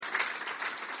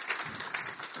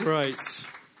Great.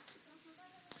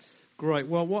 Great.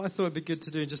 Well, what I thought would be good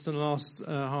to do just in the last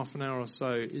half an hour or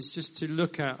so is just to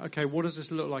look at, okay, what does this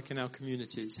look like in our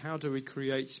communities? How do we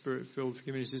create spirit-filled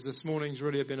communities? This morning's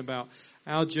really been about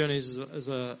our journeys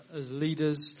as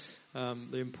leaders,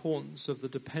 the importance of the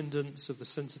dependence, of the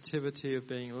sensitivity of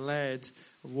being led,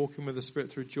 of walking with the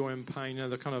Spirit through joy and pain. You know,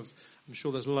 the kind of, I'm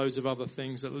sure there's loads of other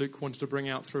things that Luke wanted to bring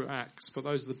out through Acts, but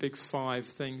those are the big 5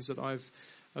 things that I've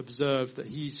observed that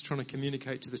he's trying to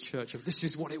communicate to the church of this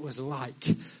is what it was like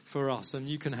for us, and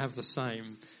you can have the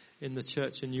same in the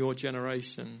church in your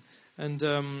generation.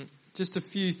 And just a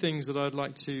few things that I'd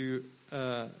like to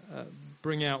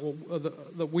bring out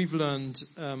that we've learned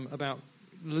about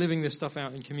living this stuff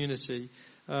out in community.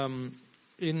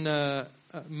 In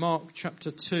Mark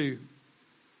chapter 2,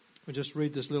 we'll just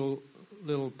read this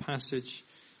little passage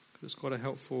because it's quite a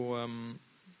helpful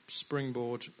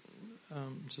springboard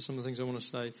to some of the things I want to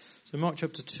say. So Mark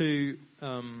chapter 2,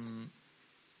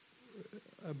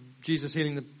 Jesus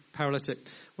healing the paralytic.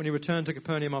 When he returned to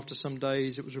Capernaum after some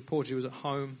days, it was reported he was at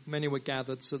home. Many were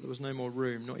gathered so that there was no more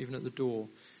room, not even at the door.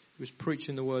 He was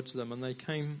preaching the word to them, and they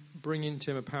came bringing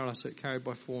to him a paralytic carried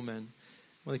by 4 men.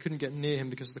 When they couldn't get near him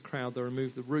because of the crowd, they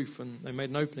removed the roof, and they made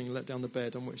an opening and let down the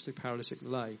bed on which the paralytic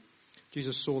lay.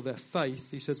 Jesus saw their faith.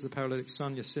 He said to the paralytic,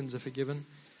 "Son, your sins are forgiven."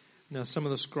 Now some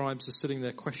of the scribes are sitting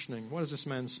there questioning, why does this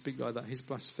man speak like that? He's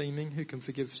blaspheming. Who can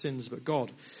forgive sins but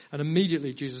God? And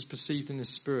immediately Jesus perceived in his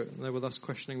spirit, and they were thus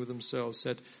questioning with themselves,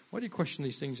 said, why do you question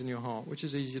these things in your heart? Which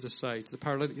is easier to say, to the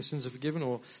paralytic, your sins are forgiven,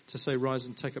 or to say, rise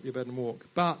and take up your bed and walk?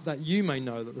 But that you may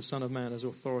know that the Son of Man has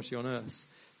authority on earth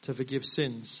to forgive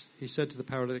sins. He said to the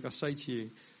paralytic, I say to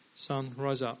you, son,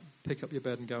 rise up, pick up your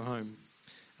bed and go home.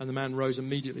 And the man rose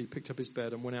immediately, picked up his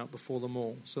bed and went out before them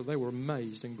all. So they were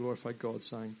amazed and glorified God,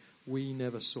 saying, we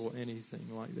never saw anything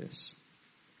like this.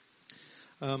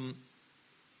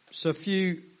 So a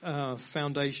few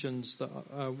foundations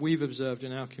that we've observed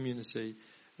in our community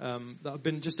that have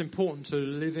been just important to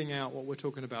living out what we're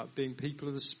talking about, being people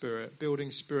of the Spirit, building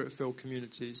Spirit-filled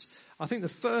communities. I think the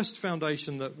first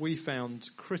foundation that we found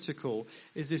critical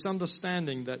is this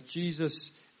understanding that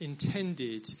Jesus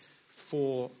intended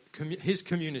for his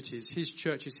communities, his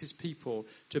churches, his people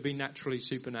to be naturally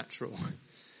supernatural.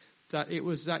 That it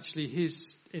was actually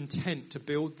his intent to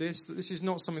build this, that this is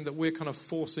not something that we're kind of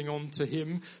forcing on to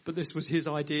him, but this was his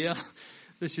idea.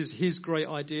 This is his great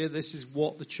idea. This is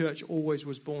what the church always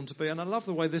was born to be. And I love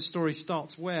the way this story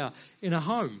starts where? In a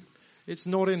home. It's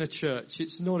not in a church.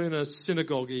 It's not in a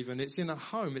synagogue even. It's in a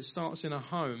home. It starts in a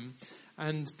home.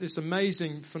 And this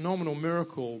amazing, phenomenal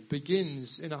miracle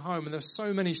begins in a home. And there's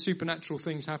so many supernatural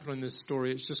things happening in this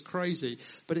story. It's just crazy.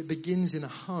 But it begins in a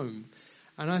home.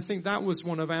 And I think that was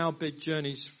one of our big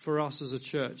journeys for us as a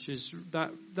church, is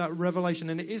that revelation,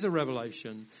 and it is a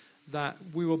revelation, that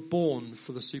we were born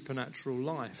for the supernatural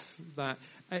life. That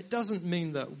it doesn't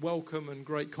mean that welcome and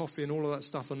great coffee and all of that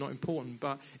stuff are not important,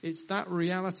 but it's that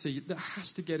reality that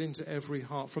has to get into every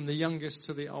heart, from the youngest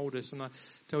to the oldest. And I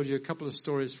told you a couple of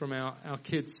stories from our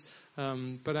kids,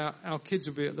 but our kids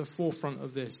will be at the forefront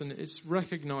of this. And it's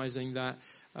recognizing that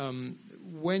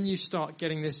when you start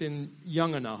getting this in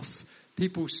young enough,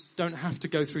 people don't have to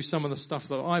go through some of the stuff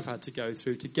that I've had to go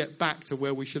through to get back to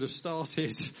where we should have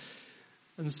started.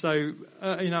 And so,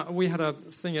 we had a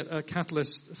thing at a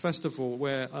Catalyst Festival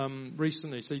where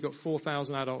recently, so you got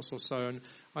 4,000 adults or so, and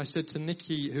I said to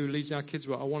Nikki, who leads our kids,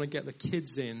 well, I want to get the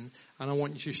kids in, and I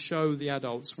want you to show the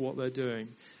adults what they're doing.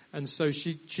 And so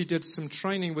she did some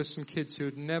training with some kids who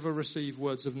had never received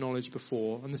words of knowledge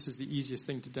before, and this is the easiest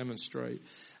thing to demonstrate.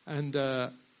 And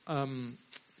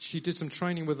she did some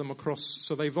training with them across,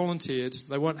 so they volunteered.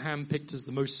 They weren't handpicked as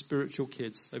the most spiritual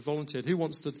kids. They volunteered. Who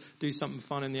wants to do something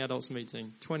fun in the adults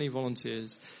meeting? 20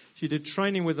 volunteers. She did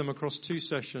training with them across 2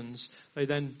 sessions. They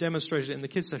then demonstrated it in the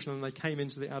kids session, and they came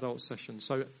into the adult session.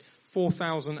 So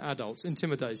 4,000 adults.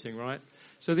 Intimidating, right?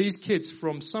 So these kids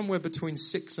from somewhere between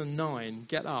 6 and 9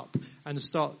 get up and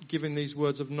start giving these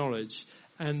words of knowledge.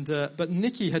 And but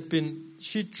Nikki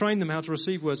she'd trained them how to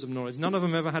receive words of knowledge. None of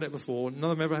them ever had it before. None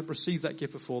of them ever had received that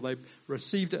gift before. They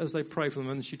received it as they prayed for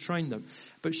them, and she trained them.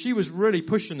 But she was really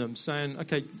pushing them, saying,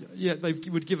 okay, yeah, they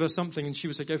would give her something, and she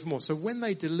would say, go for more. So when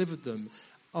they delivered them,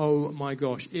 oh my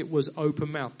gosh, it was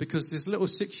open mouth. Because this little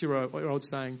 6-year-old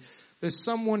saying, there's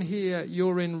someone here,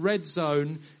 you're in red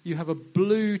zone, you have a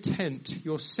blue tent,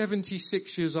 you're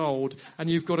 76 years old,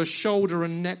 and you've got a shoulder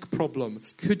and neck problem.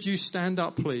 Could you stand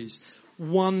up, please?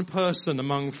 One person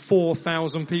among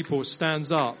 4,000 people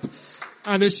stands up.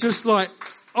 And it's just like,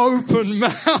 open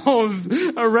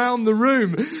mouth around the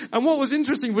room. And what was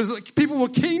interesting was that people were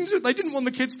keen to, they didn't want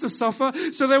the kids to suffer,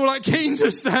 so they were like keen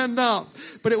to stand up.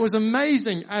 But it was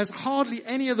amazing, as hardly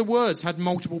any of the words had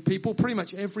multiple people. Pretty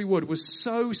much every word was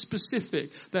so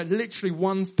specific that literally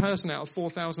one person out of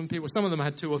 4,000 people, some of them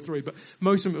had 2 or 3, but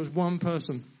most of them it was one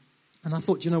person. And I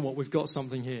thought, you know what, we've got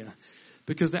something here.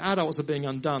 Because the adults are being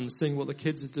undone, seeing what the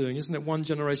kids are doing. Isn't it? One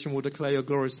generation will declare your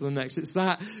glories to the next. It's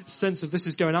that sense of this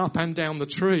is going up and down the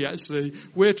tree, actually.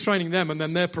 We're training them and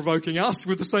then they're provoking us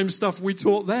with the same stuff we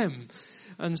taught them.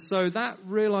 And so that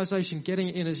realization, getting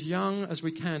it in as young as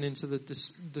we can into the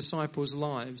disciples'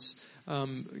 lives,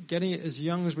 getting it as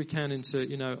young as we can into,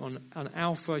 on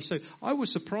Alpha. So I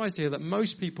was surprised to hear that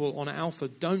most people on Alpha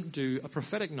don't do a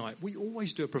prophetic night. We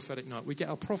always do a prophetic night. We get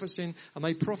our prophets in and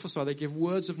they prophesy. They give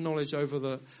words of knowledge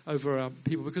over our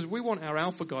people, because we want our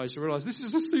Alpha guys to realize this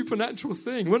is a supernatural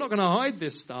thing. We're not going to hide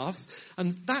this stuff.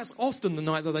 And that's often the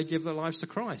night that they give their lives to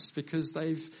Christ, because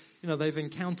they've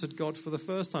encountered God for the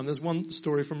first time. There's one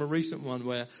story from a recent one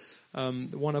where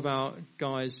one of our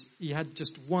guys, he had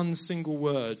just one single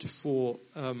word for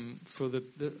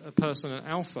a person at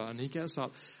Alpha, and he gets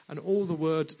up, and all the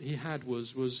word he had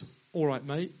was "all right,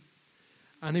 mate."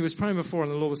 And he was praying before,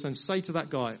 and the Lord was saying, "Say to that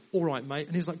guy, all right, mate."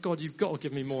 And he's like, "God, you've got to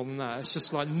give me more than that. It's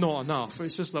just like not enough.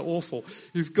 It's just like awful.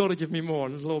 You've got to give me more."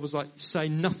 And the Lord was like, "Say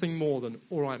nothing more than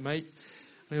all right, mate."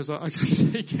 And he was like, "Okay." So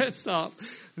he gets up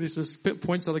and he says,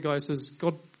 points to the guy, says,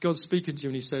 God's speaking to you.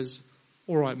 And he says,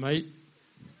 "All right, mate."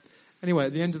 Anyway,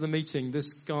 at the end of the meeting,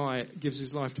 this guy gives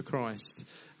his life to Christ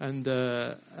and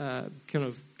kind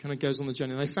of goes on the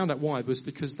journey. And they found out why. It was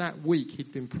because that week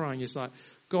he'd been praying. He's like,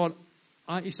 "God,"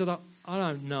 he said, I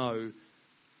don't know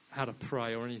how to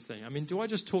pray or anything. I mean, do I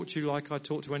just talk to you like I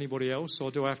talk to anybody else,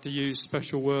 or do I have to use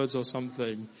special words or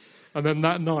something? And then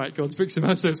that night, God speaks to him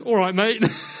and says, "All right, mate."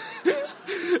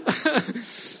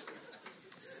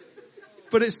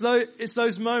 But it's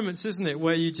those moments, isn't it,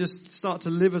 where you just start to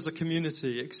live as a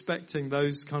community, expecting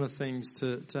those kind of things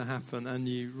to happen, and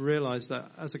you realise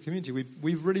that as a community,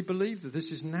 we've really believed that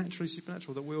this is naturally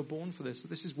supernatural, that we were born for this, that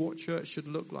this is what church should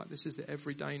look like, this is the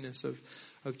everydayness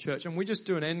of church. And we just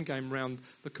do an end game around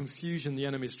the confusion the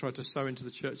enemy's tried to sow into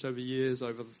the church over years,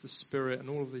 over the spirit and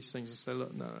all of these things, and say,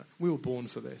 look, no, we were born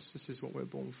for this. This is what we're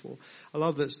born for. I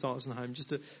love that it starts in the home.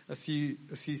 Just a few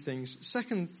things.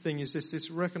 Second thing is this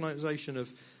recognition of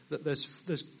that there's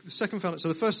the second foundation. So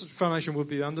the first foundation would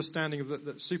be the understanding of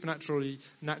that supernaturally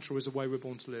natural is the way we're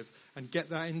born to live, and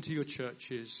get that into your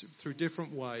churches through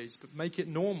different ways, but make it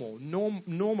normal,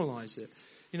 normalize it.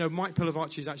 Mike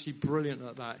Pilavachi is actually brilliant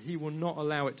at that. He will not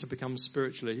allow it to become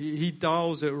spiritually. He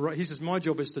dials it right. He says, my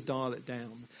job is to dial it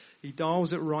down. He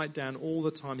dials it right down all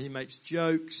the time. He makes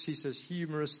jokes. He says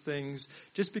humorous things,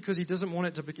 just because he doesn't want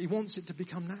it to he wants it to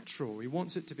become natural. He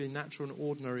wants it to be natural and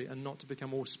ordinary, and not to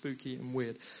become all spooky and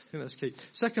weird. I think that's key.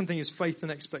 Second thing is faith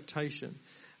and expectation.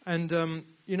 And,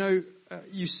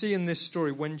 you see in this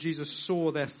story when Jesus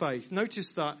saw their faith,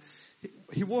 notice that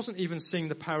he wasn't even seeing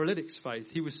the paralytic's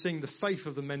faith. He was seeing the faith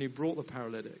of the men who brought the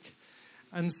paralytic.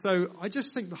 And so I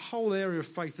just think the whole area of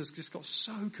faith has just got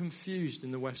so confused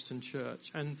in the Western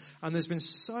church. And there's been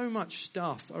so much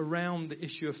stuff around the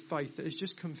issue of faith that has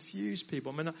just confused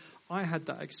people. I mean, I had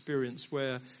that experience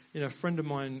where, a friend of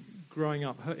mine growing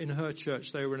up in her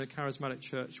church, they were in a charismatic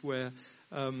church where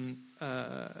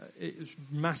it was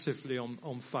massively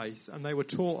on faith, and they were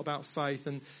taught about faith,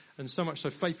 and so much so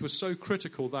faith was so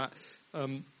critical that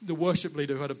the worship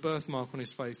leader who had a birthmark on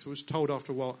his face was told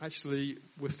after a while, actually,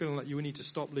 we're feeling like you need to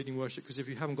stop leading worship, because if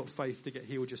you haven't got faith to get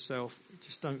healed yourself,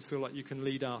 just don't feel like you can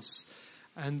lead us.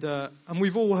 And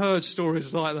we've all heard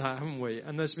stories like that, haven't we?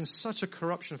 And there's been such a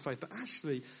corruption of faith, but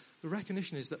actually the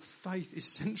recognition is that faith is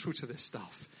central to this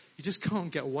stuff. You just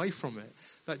can't get away from it.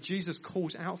 That Jesus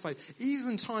calls out faith.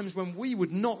 Even times when we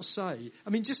would not say,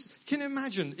 can you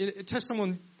imagine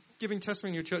someone giving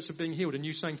testimony in your church of being healed and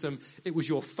you saying to them, it was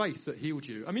your faith that healed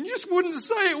you. You just wouldn't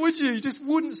say it, would you? You just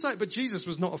wouldn't say it. But Jesus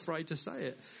was not afraid to say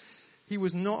it. He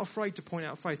was not afraid to point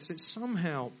out faith. It's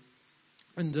somehow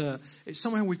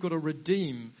we've got to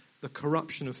redeem the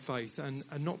corruption of faith and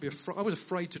not be afraid. I was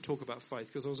afraid to talk about faith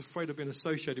because I was afraid of being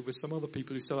associated with some other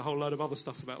people who said a whole load of other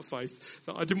stuff about faith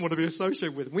that I didn't want to be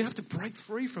associated with. And we have to break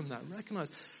free from that and recognize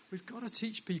we've got to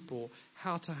teach people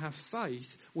how to have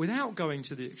faith without going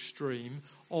to the extreme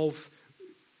of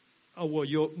oh, well,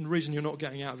 the reason you're not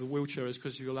getting out of the wheelchair is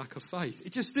because of your lack of faith.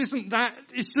 It just isn't that.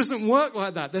 It doesn't work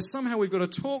like that. There's somehow we've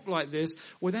got to talk like this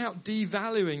without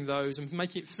devaluing those and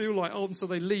making it feel like, oh, and so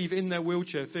they leave in their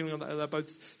wheelchair feeling like they're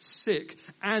both sick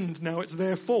and now it's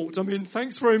their fault. I mean,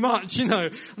 thanks very much,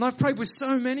 And I've prayed with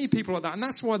so many people like that. And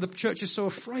that's why the church is so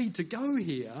afraid to go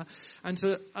here and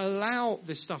to allow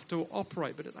this stuff to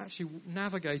operate, but it's actually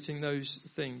navigating those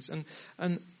things.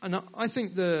 And I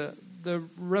think the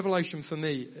revelation for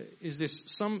me is this: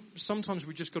 sometimes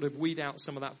we just got to weed out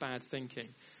some of that bad thinking.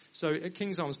 So at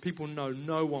King's Arms, people know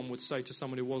no one would say to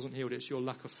someone who wasn't healed, it's your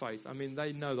lack of faith. I mean,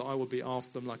 they know that I would be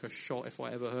after them like a shot if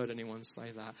I ever heard anyone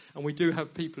say that. And we do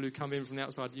have people who come in from the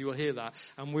outside, you will hear that,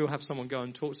 and we'll have someone go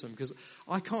and talk to them, because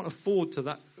I can't afford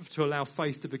to allow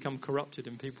faith to become corrupted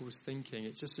in people's thinking.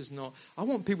 It just is not. I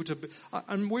want people to be,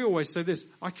 and we always say this: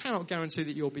 I cannot guarantee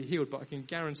that you'll be healed, but I can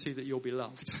guarantee that you'll be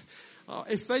loved.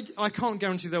 I can't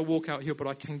guarantee they'll walk out healed, but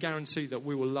I can guarantee that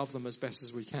we will love them as best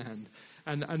as we can.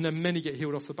 And then many get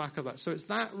healed off the back of that. So it's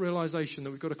that realization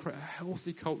that we've got to create a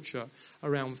healthy culture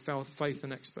around faith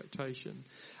and expectation.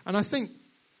 And I think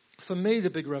for me, the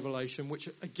big revelation, which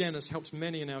again has helped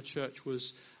many in our church,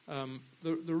 was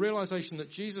the realization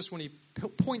that Jesus, when he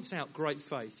points out great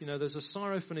faith, there's a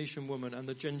Syrophoenician woman and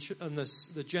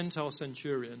the Gentile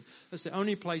centurion. That's the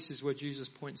only places where Jesus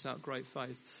points out great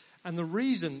faith. And the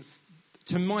reason,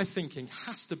 to my thinking,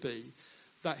 has to be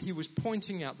that he was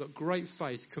pointing out that great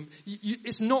faith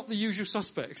it's not the usual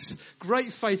suspects.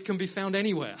 Great faith can be found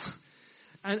anywhere.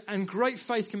 And great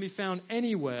faith can be found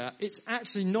anywhere. It's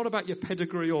actually not about your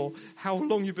pedigree or how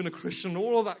long you've been a Christian,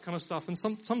 all of that kind of stuff. And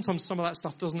sometimes some of that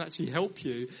stuff doesn't actually help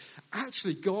you.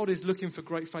 Actually, God is looking for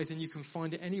great faith, and you can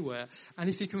find it anywhere. And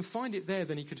if he can find it there,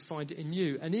 then he could find it in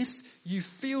you. And if you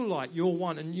feel like you're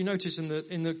one, and you notice in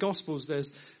the Gospels,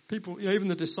 there's people, even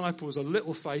the disciples are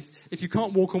little faith. If you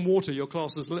can't walk on water, your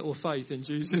class is little faith in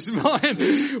Jesus'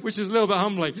 mind, which is a little bit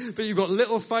humbling. But you've got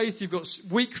little faith, you've got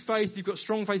weak faith, you've got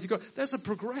strong faith. There's a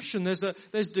progression,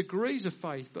 there's degrees of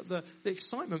faith. But the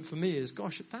excitement for me is,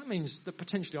 gosh, that means that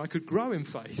potentially I could grow in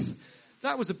faith.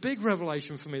 That was a big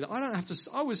revelation for me, that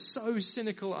I was so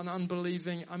cynical and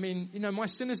unbelieving. I mean, my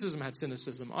cynicism had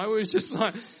cynicism. I was just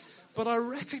like, but I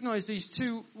recognized these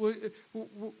two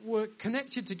were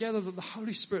connected together, that the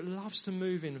Holy Spirit loves to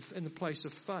move in the place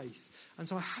of faith. And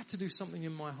so I had to do something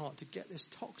in my heart to get this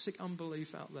toxic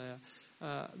unbelief out there.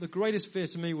 The greatest fear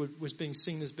to me was being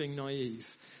seen as being naive.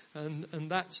 And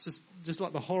that's just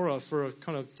like the horror for a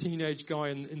kind of teenage guy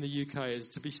in the UK, is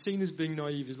to be seen as being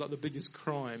naive is like the biggest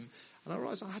crime. And I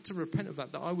realized I had to repent of that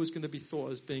I was going to be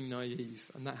thought as being naive,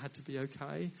 and that had to be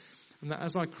okay. And that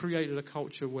as I created a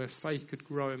culture where faith could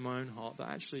grow in my own heart, that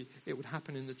actually it would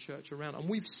happen in the church around. And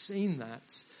we've seen that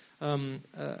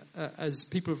as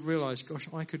people have realized, gosh,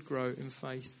 I could grow in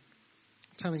faith.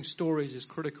 Telling stories is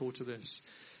critical to this.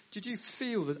 Did you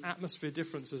feel the atmosphere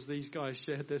difference as these guys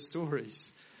shared their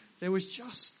stories? There was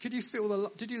could you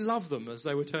feel did you love them as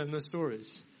they were telling their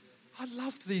stories? I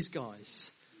loved these guys.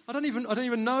 I don't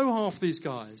even know half these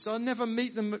guys. I'll never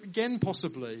meet them again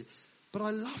possibly. But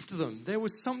I loved them. There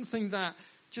was something that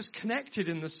just connected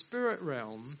in the spirit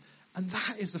realm, and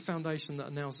that is the foundation that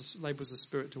enables the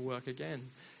Spirit to work again.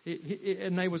 It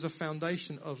enables a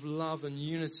foundation of love and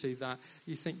unity that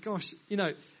you think, gosh,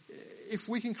 if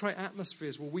we can create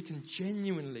atmospheres where we can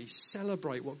genuinely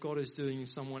celebrate what God is doing in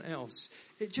someone else,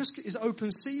 it just is open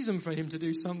season for him to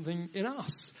do something in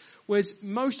us. Whereas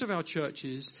most of our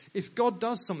churches, if God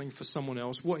does something for someone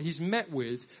else, what he's met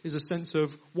with is a sense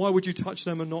of, why would you touch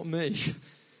them and not me?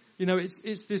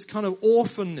 It's this kind of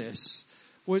orphanness.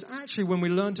 Whereas actually when we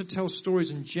learn to tell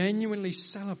stories and genuinely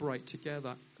celebrate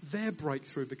together, their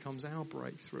breakthrough becomes our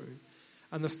breakthrough.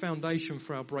 And the foundation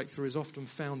for our breakthrough is often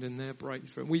found in their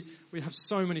breakthrough. And we have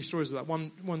so many stories of that.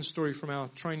 One story from our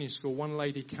training school, one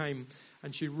lady came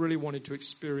and she really wanted to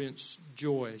experience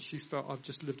joy. She felt, I've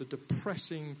just lived a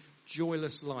depressing,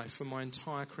 joyless life for my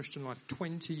entire Christian life.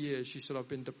 20 years, she said, I've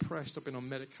been depressed, I've been on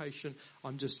medication,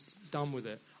 I'm just done with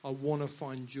it. I want to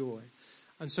find joy.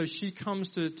 And so she comes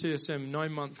to TSM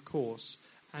 9-month course.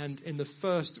 And in the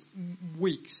first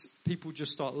weeks, people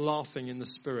just start laughing in the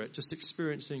spirit, just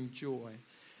experiencing joy.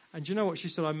 And do you know what she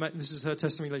said? This is her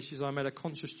testimony. She said, I made a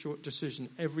conscious decision.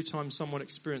 Every time someone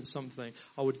experienced something,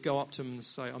 I would go up to them and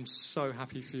say, I'm so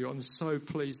happy for you. I'm so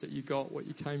pleased that you got what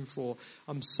you came for.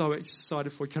 I'm so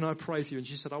excited for you. Can I pray for you? And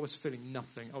she said, I was feeling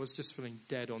nothing. I was just feeling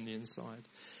dead on the inside.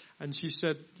 And she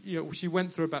said, she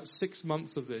went through about 6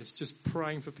 months of this, just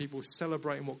praying for people,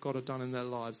 celebrating what God had done in their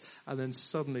lives. And then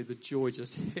suddenly the joy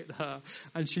just hit her.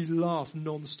 And she laughed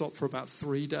non-stop for about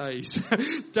 3 days.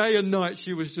 Day and night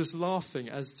she was just laughing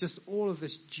as just all of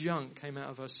this junk came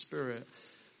out of her spirit.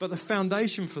 But the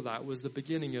foundation for that was the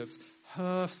beginning of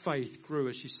her faith grew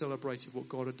as she celebrated what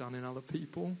God had done in other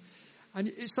people. And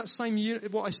it's that same,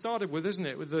 what I started with, isn't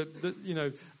it? With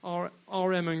the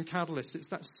RM and Catalyst. It's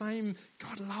that same,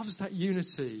 God loves that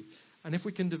unity. And if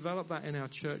we can develop that in our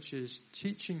churches,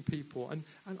 teaching people, and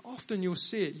often you'll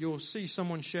see it, you'll see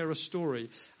someone share a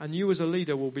story, and you as a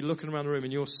leader will be looking around the room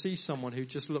and you'll see someone who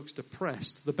just looks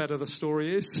depressed, the better the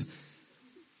story is.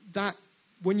 That,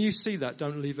 when you see that,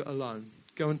 don't leave it alone.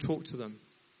 Go and talk to them.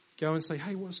 Go and say,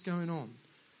 hey, what's going on?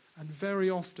 And very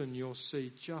often you'll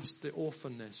see just the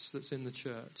orphanness that's in the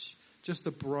church, just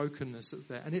the brokenness that's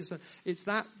there. And it's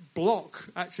that block,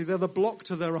 actually, they're the block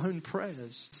to their own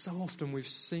prayers. So often we've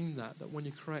seen that when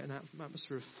you create an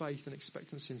atmosphere of faith and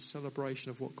expectancy and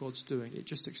celebration of what God's doing, it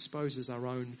just exposes our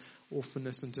own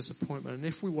orphanness and disappointment. And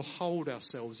if we will hold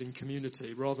ourselves in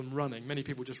community rather than running, many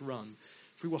people just run.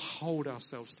 If we will hold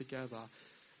ourselves together,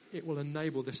 it will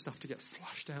enable this stuff to get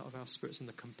flushed out of our spirits and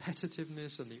the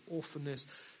competitiveness and the orphanness,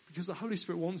 because the Holy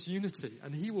Spirit wants unity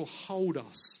and he will hold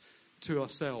us to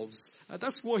ourselves.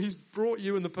 That's why he's brought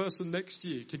you and the person next to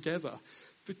you together,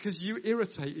 because you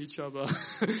irritate each other.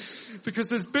 Because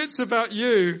there's bits about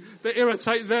you that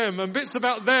irritate them and bits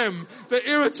about them that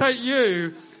irritate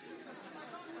you.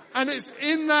 And it's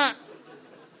in that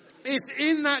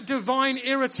divine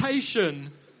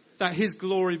irritation that his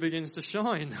glory begins to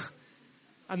shine.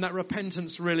 And that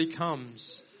repentance really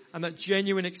comes. And that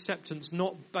genuine acceptance,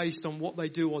 not based on what they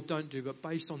do or don't do, but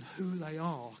based on who they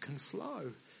are, can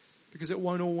flow. Because it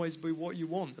won't always be what you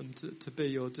want them to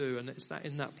be or do. And it's that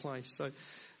in that place. So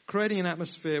creating an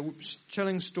atmosphere,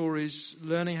 telling stories,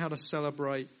 learning how to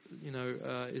celebrate,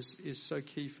 is so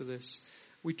key for this.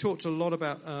 We talked a little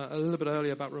bit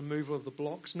earlier about removal of the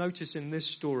blocks. Notice in this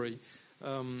story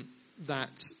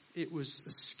that it was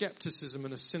a skepticism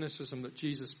and a cynicism that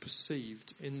Jesus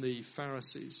perceived in the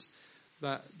Pharisees.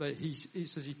 That he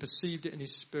says he perceived it in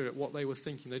his spirit, what they were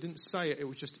thinking. They didn't say it, it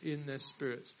was just in their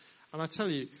spirits. And I tell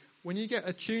you, when you get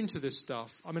attuned to this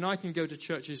stuff, I mean, I can go to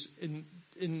churches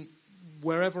in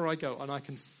wherever I go and I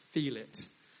can feel it.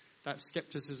 That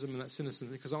skepticism and that cynicism,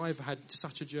 because I've had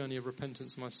such a journey of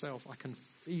repentance myself. I can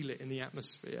feel it in the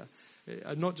atmosphere.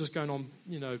 I'm not just going on,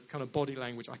 kind of body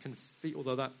language. I can feel,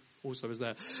 although that also is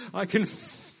there. I can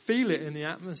feel it in the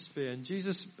atmosphere. And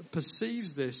Jesus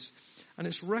perceives this. And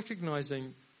it's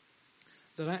recognizing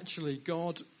that actually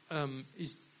God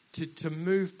is to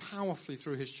move powerfully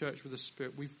through his church with the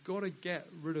Spirit. We've got to get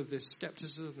rid of this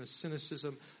skepticism, this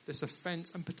cynicism, this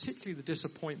offense, and particularly the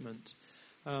disappointment.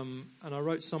 And I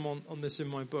wrote some on this in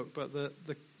my book, but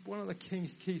one of the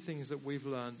key things that we've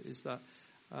learned is that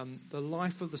the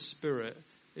life of the Spirit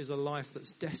is a life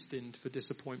that's destined for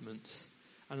disappointment.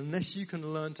 And unless you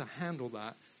can learn to handle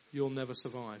that, you'll never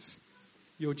survive.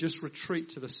 You'll just retreat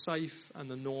to the safe and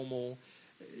the normal.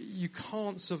 You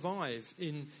can't survive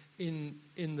in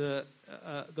the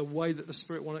way that the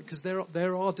Spirit wants it, because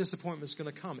there are disappointments going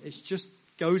to come. It just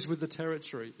goes with the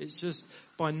territory. It's just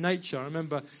by nature. I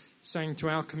remember saying to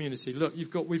our community, look,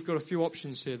 we've got a few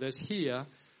options here. There's here,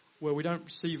 where we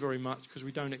don't see very much because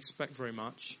we don't expect very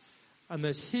much. And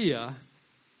there's here,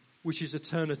 which is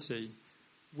eternity,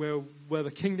 where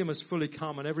the kingdom has fully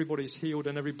come and everybody's healed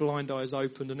and every blind eye is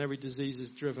opened and every disease is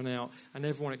driven out and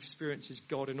everyone experiences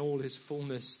God in all his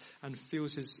fullness and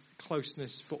feels his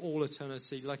closeness for all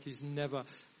eternity, like he's never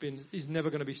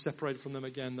going to be separated from them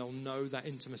again. They'll know that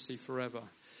intimacy forever.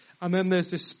 And then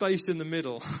there's this space in the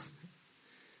middle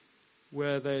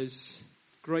where there's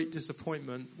great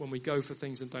disappointment when we go for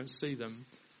things and don't see them,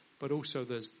 but also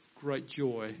there's great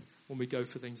joy when we go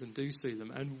for things and do see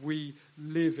them. And we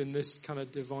live in this kind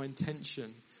of divine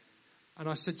tension. And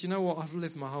I said, you know what? I've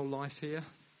lived my whole life here.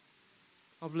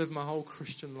 I've lived my whole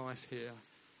Christian life here.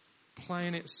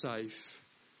 Playing it safe.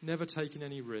 Never taking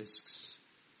any risks.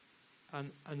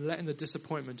 And letting the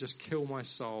disappointment just kill my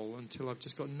soul until I've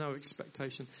just got no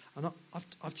expectation. And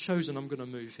I've chosen I'm going to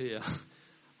move here.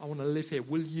 I want to live here.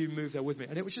 Will you move there with me?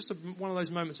 And it was just one of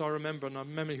those moments I remember,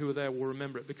 and many who were there will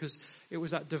remember it, because it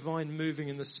was that divine moving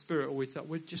in the Spirit where we thought,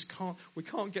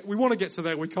 we want to get to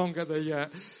there, we can't get there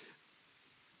yet.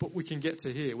 But we can get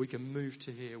to here. We can move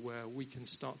to here where we can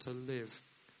start to live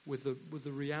with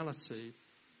the reality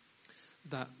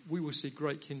that we will see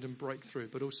great kingdom breakthrough,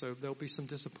 but also there'll be some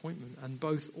disappointment, and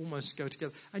both almost go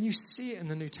together. And you see it in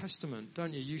the New Testament,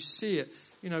 don't you? You see it,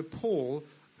 Paul,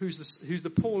 who's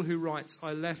the Paul who writes,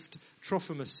 I left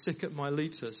Trophimus sick at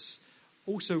Miletus,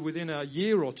 also within a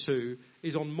year or two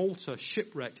is on Malta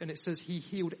shipwrecked, and it says he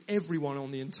healed everyone on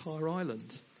the entire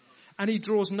island. And he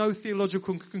draws no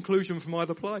theological conclusion from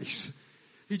either place.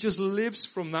 He just lives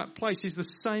from that place. He's the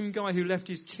same guy who left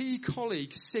his key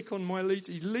colleague sick on Miletus.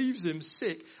 He leaves him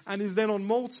sick and is then on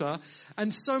Malta.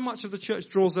 And so much of the church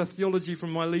draws their theology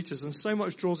from Miletus and so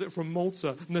much draws it from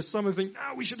Malta. And there's some who think,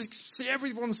 no, we should see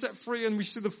everyone set free and we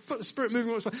see the Spirit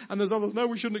moving. And there's others, no,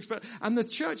 we shouldn't expect. And the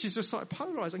church is just like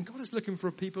polarized. And God is looking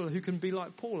for people who can be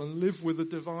like Paul and live with the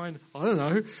divine, I don't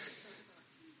know.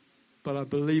 But I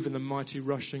believe in the mighty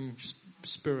rushing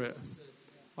Spirit.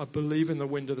 I believe in the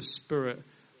wind of the Spirit.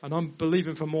 And I'm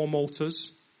believing for more Maltas,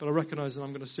 but I recognise that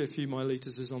I'm going to see a few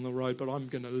Miletuses on the road, but I'm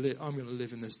going to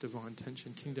live in this divine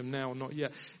tension. Kingdom now, not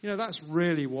yet. You know, that's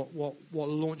really what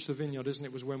launched the Vineyard, isn't it?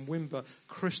 It was when Wimber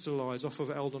crystallised off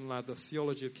of Eldon Ladd the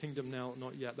theology of kingdom now,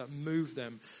 not yet, that moved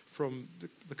them from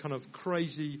the kind of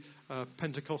crazy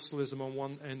Pentecostalism on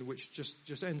one end, which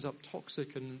just ends up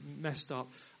toxic and messed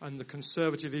up, and the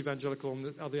conservative evangelical on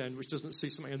the other end, which doesn't see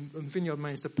something. And Vineyard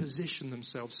managed to position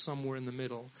themselves somewhere in the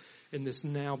middle, in this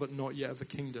now but not yet of the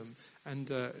kingdom.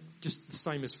 And just the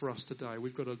same as for us today.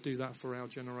 We've got to do that for our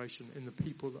generation in the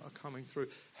people that are coming through,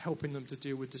 helping them to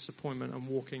deal with disappointment and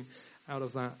walking out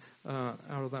of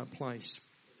that place.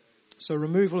 So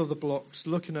removal of the blocks,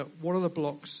 looking at what are the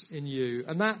blocks in you.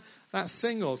 And that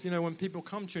thing of, you know, when people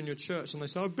come to you in your church and they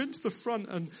say, I've been to the front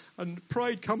and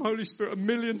prayed, come Holy Spirit,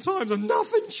 1,000,000 times and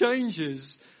nothing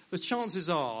changes. The chances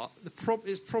are,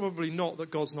 it's probably not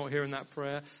that God's not hearing that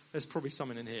prayer. There's probably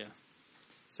something in here.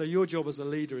 So your job as a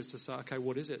leader is to say, okay,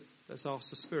 what is it? Let's ask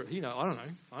the Spirit. I don't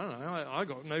know. I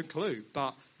got no clue.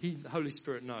 But the Holy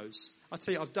Spirit knows. I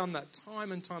tell you, I've done that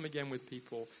time and time again with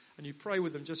people. And you pray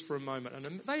with them just for a moment.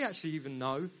 And they actually even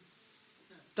know.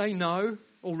 They know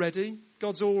already.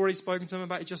 God's already spoken to them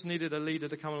about it. He just needed a leader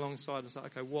to come alongside and say,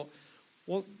 okay,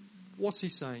 what's he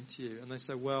saying to you? And they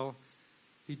say, well,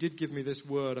 he did give me this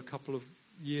word a couple of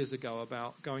years ago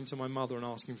about going to my mother and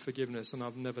asking forgiveness, and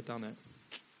I've never done it.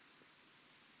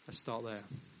 Let's start there.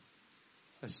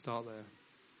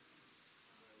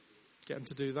 Get them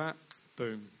to do that,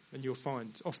 boom. And you'll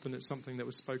find often it's something that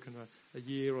was spoken a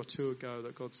year or two ago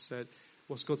that God said,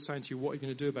 what's God saying to you? What are you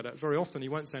going to do about it? Very often he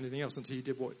won't say anything else until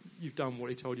you've done what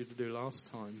he told you to do last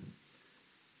time.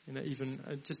 You know,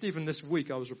 even this week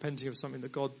I was repenting of something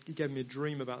that he gave me a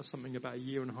dream about something about a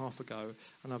year and a half ago,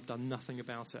 and I've done nothing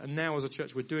about it. And now as a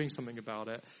church we're doing something about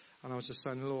it, and I was just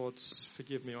saying, Lord,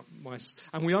 forgive me.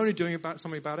 And we're only doing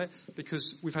something about it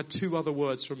because we've had 2 other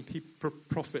words from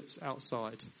prophets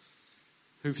outside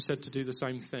who've said to do the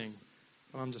same thing.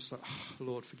 And I'm just like, oh,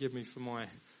 Lord, forgive me for my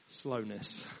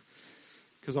slowness.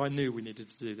 Because I knew we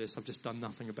needed to do this. I've just done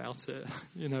nothing about it.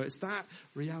 You know, it's that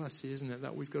reality, isn't it,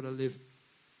 that we've got to live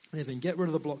in. Get rid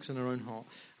of the blocks in our own heart,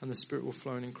 and the Spirit will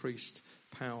flow in increased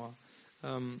power.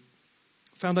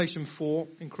 Foundation 4,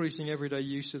 increasing everyday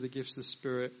use of the gifts of the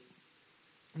Spirit.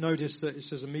 Notice that it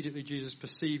says immediately Jesus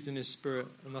perceived in his spirit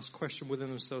and thus questioned within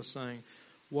himself, saying,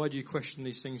 why do you question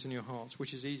these things in your hearts?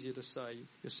 Which is easier to say,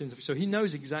 your sins. So he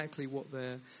knows exactly what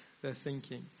they're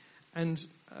thinking. And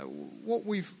what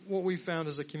we've found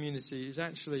as a community is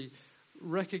actually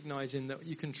recognizing that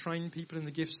you can train people in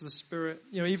the gifts of the Spirit.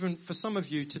 You know, even for some of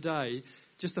you today,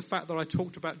 just the fact that I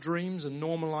talked about dreams and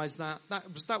normalized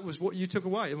that was what you took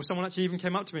away. And someone actually even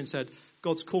came up to me and said,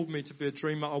 God's called me to be a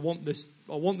dreamer. I want this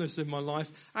in my life.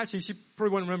 Actually, she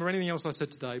probably won't remember anything else I said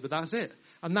today, but that's it.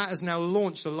 And that has now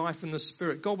launched a life in the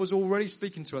Spirit. God was already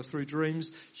speaking to her through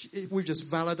dreams. We've just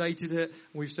validated it.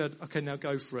 We've said, okay, now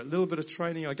go for it. A little bit of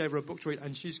training. I gave her a book to read,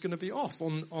 and she's going to be off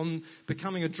on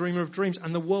becoming a dreamer of dreams.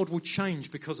 And the world will change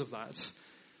because of that.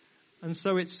 And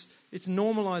so it's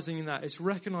normalizing that. It's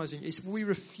recognizing. We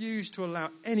refuse to allow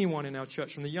anyone in our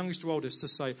church, from the youngest to oldest, to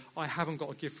say, I haven't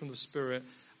got a gift from the Spirit.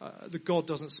 That God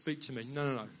doesn't speak to me.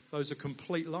 No. Those are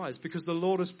complete lies, because the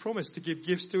Lord has promised to give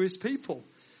gifts to his people.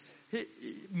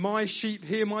 My sheep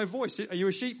hear my voice. Are you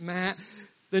a sheep? Nah.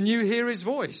 Then you hear his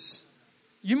voice.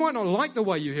 You might not like the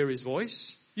way you hear his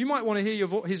voice. You might want to hear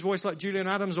his voice like Julian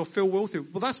Adams or Phil Wilthu.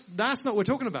 Well, that's not what we're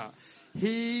talking about.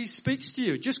 He speaks to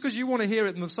you. Just because you want to hear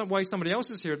it in the way somebody else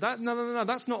is hearing it, no,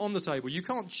 that's not on the table. You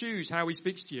can't choose how he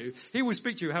speaks to you. He will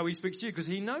speak to you how he speaks to you because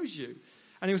he knows you.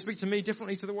 And he will speak to me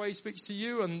differently to the way he speaks to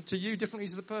you, and to you differently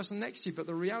to the person next to you. But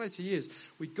the reality is,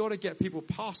 we've got to get people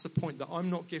past the point that I'm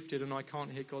not gifted and I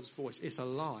can't hear God's voice. It's a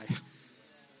lie.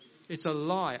 It's a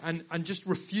lie. And just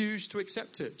refuse to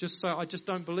accept it. Just say, I just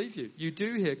don't believe you. You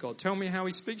do hear God. Tell me how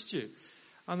he speaks to you.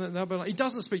 And then they'll be like, he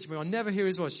doesn't speak to me. I never hear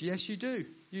his voice. Yes, you do.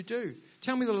 You do.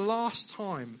 Tell me the last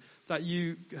time that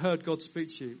you heard God speak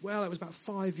to you. Well, it was about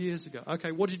 5 years ago.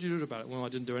 Okay, what did you do about it? Well, I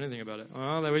didn't do anything about it.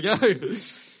 Oh, there we go.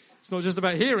 It's not just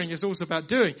about hearing, it's also about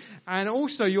doing. And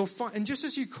also you'll find, and just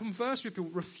as you converse with people,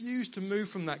 refuse to move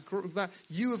from that,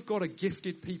 you have got a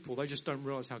gifted people. They just don't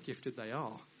realize how gifted they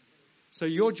are. So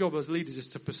your job as leaders is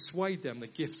to persuade them the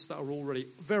gifts that are already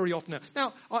very often.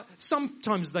 Now,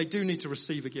 sometimes they do need to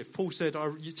receive a gift. Paul said,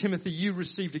 Timothy, you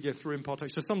received a gift through impartation.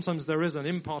 So sometimes there is an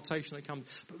impartation that comes.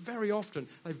 But very often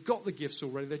they've got the gifts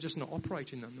already. They're just not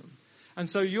operating on them. And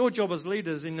so your job as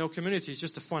leaders in your community is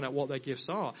just to find out what their gifts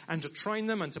are and to train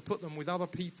them and to put them with other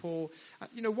people.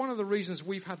 One of the reasons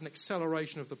we've had an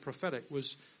acceleration of the prophetic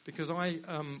was because I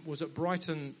was at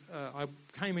Brighton. I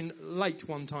came in late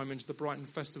one time into the Brighton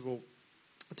Festival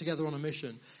together on a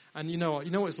mission. And you know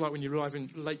what it's like when you arrive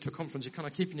in late to a conference, you're kind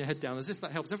of keeping your head down as if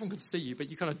that helps. Everyone can see you, but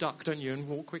you kind of duck, don't you, and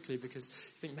walk quickly because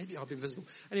you think maybe I'll be invisible.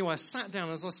 Anyway, I sat down.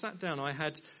 As I sat down, I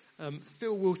had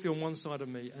Phil Wilthy on one side of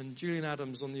me and Julian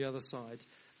Adams on the other side.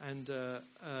 And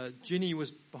Ginny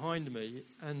was behind me,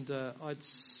 and I'd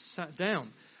sat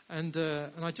down. And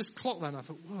I just clocked that, and I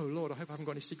thought, whoa, Lord, I hope I haven't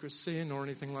got any secret sin or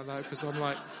anything like that, because I'm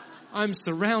like, I'm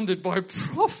surrounded by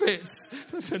prophets.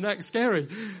 Isn't that scary?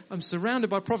 I'm surrounded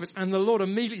by prophets. And the Lord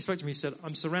immediately spoke to me. He said,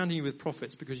 I'm surrounding you with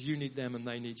prophets because you need them and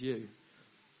they need you.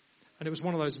 And it was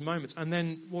one of those moments. And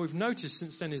then what we've noticed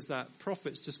since then is that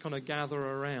prophets just kind of gather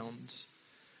around.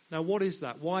 Now, what is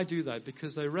that? Why do they?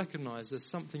 Because they recognize there's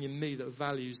something in me that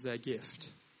values their gift.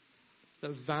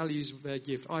 That values their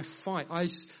gift. I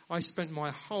spent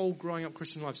my whole growing up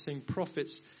Christian life seeing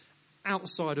prophets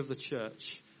outside of the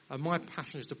church. And my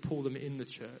passion is to pull them in the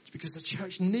church because the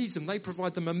church needs them. They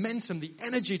provide the momentum, the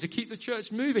energy to keep the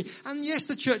church moving. And yes,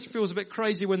 the church feels a bit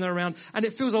crazy when they're around, and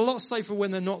it feels a lot safer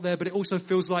when they're not there, but it also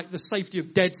feels like the safety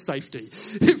of dead safety.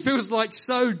 It feels like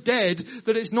so dead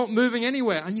that it's not moving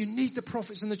anywhere. And you need the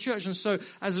prophets in the church. And so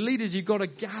as leaders, you've got to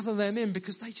gather them in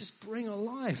because they just bring a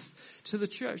life to the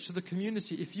church, to the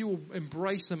community. If you will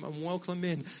embrace them and welcome them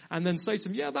in and then say to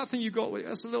them, yeah, that thing you got,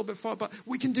 that's a little bit far, but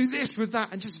we can do this with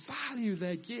that, and just value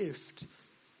their gift.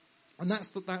 And that's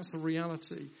the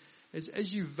reality. Is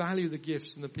as you value the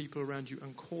gifts and the people around you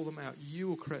and call them out, you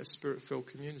will create a spirit-filled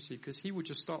community because he will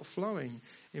just start flowing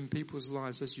in people's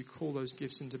lives as you call those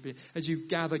gifts into being, as you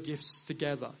gather gifts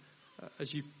together,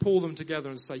 as you pull them together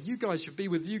and say, you guys should be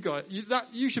with you guys,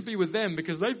 you should be with them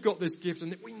because they've got this gift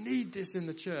and we need this in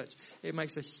the church. It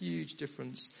makes a huge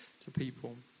difference to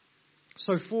people.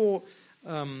 So for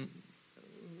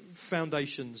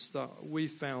foundations that we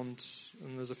found,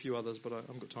 and there's a few others, but I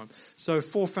haven't got time. So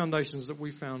 4 foundations that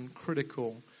we found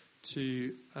critical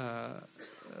to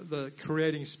the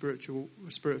creating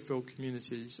spirit-filled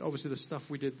communities. Obviously, the stuff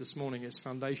we did this morning is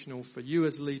foundational for you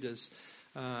as leaders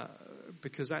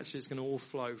because actually it's going to all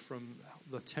flow from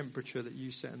the temperature that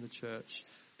you set in the church.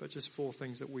 But just 4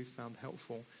 things that we found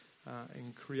helpful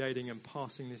in creating and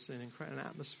passing this in and creating an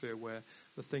atmosphere where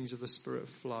the things of the Spirit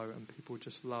flow and people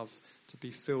just love to be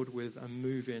filled with and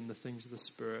move in the things of the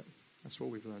Spirit. That's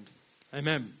what we've learned.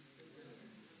 Amen.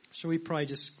 Shall we pray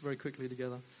just very quickly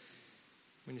together?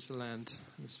 We need to land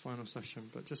this final session,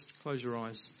 but just close your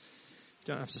eyes.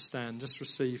 You don't have to stand. Just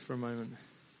receive for a moment.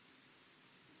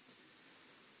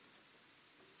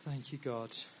 Thank you, God.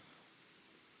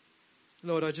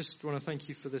 Lord, I just want to thank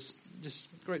you for this just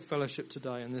great fellowship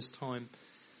today and this time.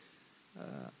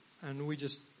 And we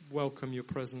just welcome your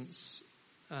presence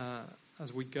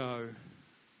as we go.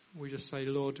 We just say,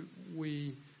 Lord,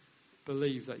 we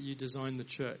believe that you designed the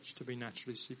church to be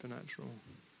naturally supernatural.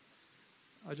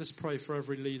 I just pray for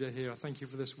every leader here. I thank you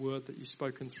for this word that you've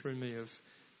spoken through me of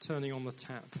turning on the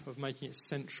tap, of making it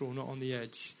central, not on the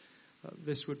edge.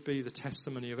 This would be the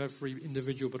testimony of every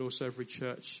individual, but also every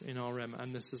church in RM,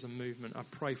 and this is a movement. I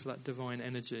pray for that divine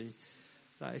energy,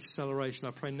 that acceleration.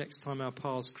 I pray next time our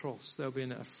paths cross, there'll be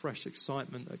a fresh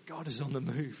excitement that God is on the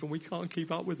move, and we can't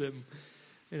keep up with him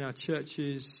in our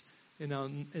churches, in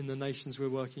the nations we're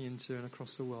working into, and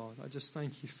across the world. I just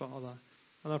thank you, Father.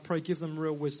 And I pray, give them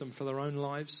real wisdom for their own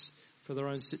lives, for their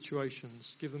own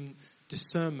situations. Give them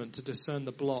discernment to discern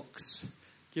the blocks.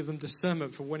 Give them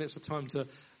discernment for when it's a time to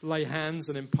lay hands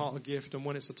and impart a gift and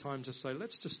when it's a time to say,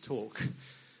 let's just talk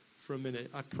for a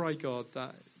minute. I pray, God,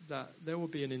 that there will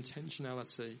be an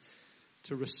intentionality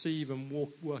to receive and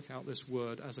work out this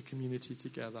word as a community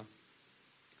together.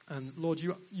 And Lord,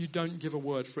 you don't give a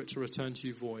word for it to return to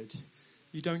you void.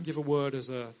 You don't give a word as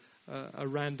a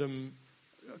random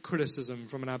criticism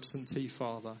from an absentee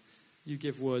Father. You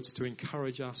give words to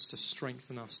encourage us, to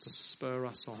strengthen us, to spur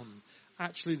us on.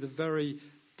 Actually, the very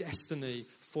destiny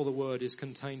for the word is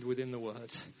contained within the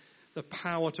word. The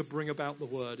power to bring about the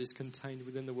word is contained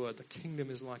within the word. The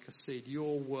kingdom is like a seed.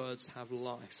 Your words have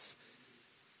life.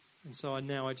 And so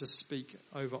I just speak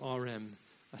over RM,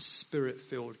 a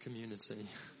spirit-filled community.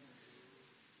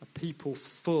 a people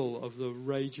full of the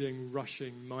raging,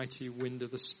 rushing, mighty wind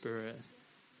of the Spirit.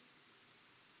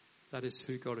 That's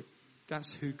who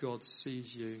God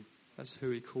sees you. That's who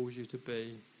he calls you to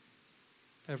be.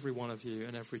 Every one of you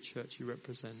and every church you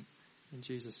represent. In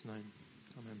Jesus' name.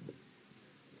 Amen.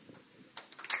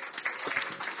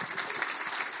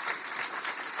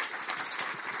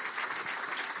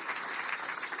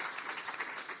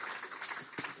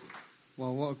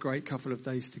 Well, what a great couple of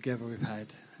days together we've had.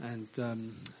 And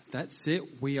that's it.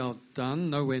 We are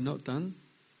done. No, we're not done.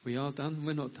 We are done.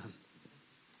 We're not done.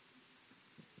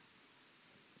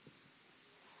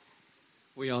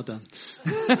 We are done.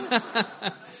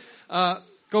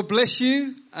 God bless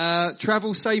you.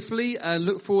 Travel safely and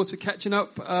look forward to catching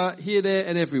up here, there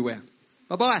and everywhere.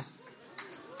 Bye-bye.